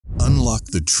unlock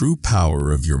the true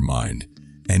power of your mind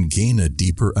and gain a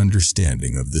deeper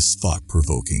understanding of this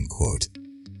thought-provoking quote.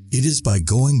 It is by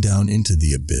going down into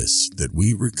the abyss that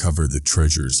we recover the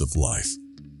treasures of life.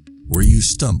 Where you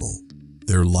stumble,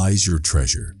 there lies your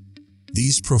treasure.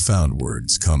 These profound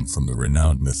words come from the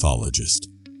renowned mythologist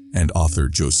and author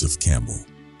Joseph Campbell.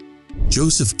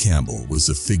 Joseph Campbell was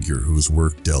a figure whose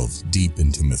work delved deep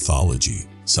into mythology,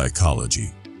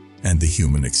 psychology, and the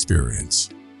human experience.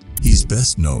 He's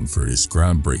best known for his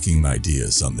groundbreaking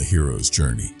ideas on the hero's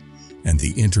journey and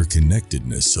the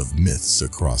interconnectedness of myths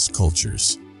across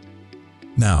cultures.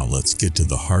 Now let's get to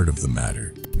the heart of the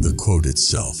matter, the quote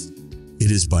itself. It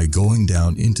is by going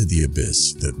down into the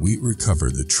abyss that we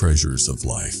recover the treasures of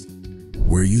life.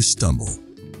 Where you stumble,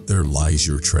 there lies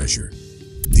your treasure.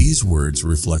 These words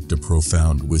reflect a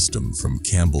profound wisdom from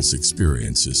Campbell's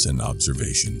experiences and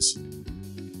observations.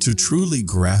 To truly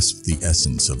grasp the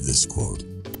essence of this quote,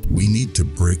 we need to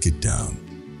break it down.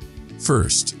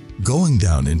 First, going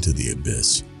down into the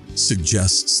abyss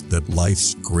suggests that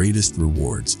life's greatest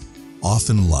rewards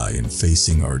often lie in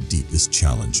facing our deepest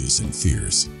challenges and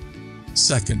fears.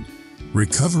 Second,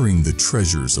 recovering the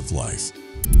treasures of life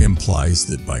implies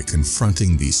that by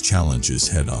confronting these challenges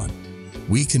head-on,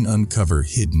 we can uncover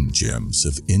hidden gems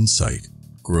of insight,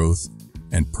 growth,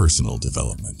 and personal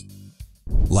development.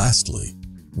 Lastly,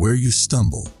 where you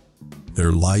stumble,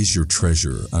 there lies your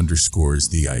treasure underscores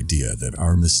the idea that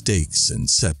our mistakes and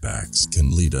setbacks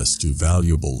can lead us to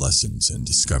valuable lessons and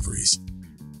discoveries.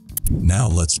 Now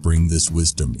let's bring this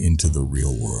wisdom into the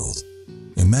real world.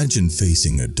 Imagine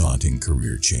facing a daunting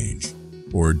career change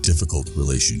or a difficult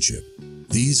relationship.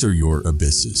 These are your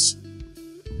abysses.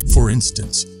 For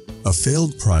instance, a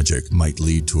failed project might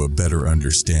lead to a better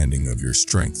understanding of your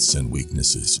strengths and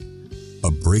weaknesses.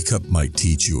 A breakup might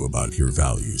teach you about your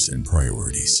values and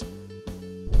priorities.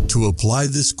 To apply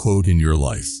this quote in your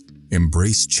life,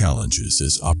 embrace challenges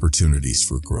as opportunities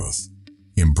for growth.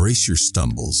 Embrace your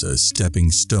stumbles as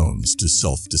stepping stones to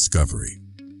self-discovery.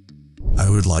 I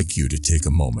would like you to take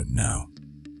a moment now.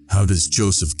 How does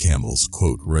Joseph Campbell's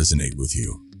quote resonate with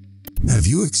you? Have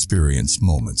you experienced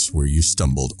moments where you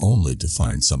stumbled only to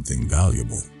find something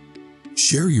valuable?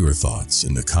 Share your thoughts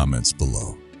in the comments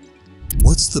below.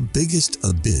 What's the biggest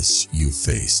abyss you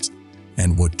faced,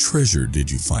 and what treasure did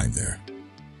you find there?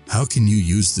 How can you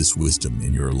use this wisdom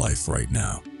in your life right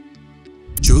now?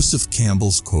 Joseph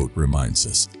Campbell's quote reminds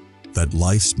us that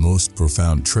life's most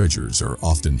profound treasures are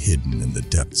often hidden in the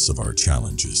depths of our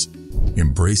challenges.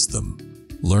 Embrace them,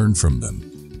 learn from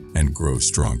them, and grow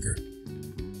stronger.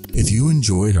 If you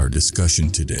enjoyed our discussion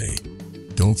today,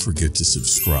 don't forget to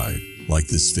subscribe, like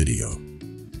this video,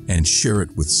 and share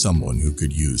it with someone who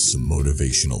could use some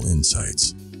motivational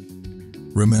insights.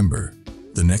 Remember,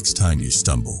 the next time you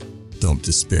stumble, don't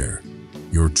despair.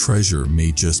 Your treasure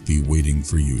may just be waiting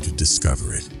for you to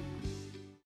discover it.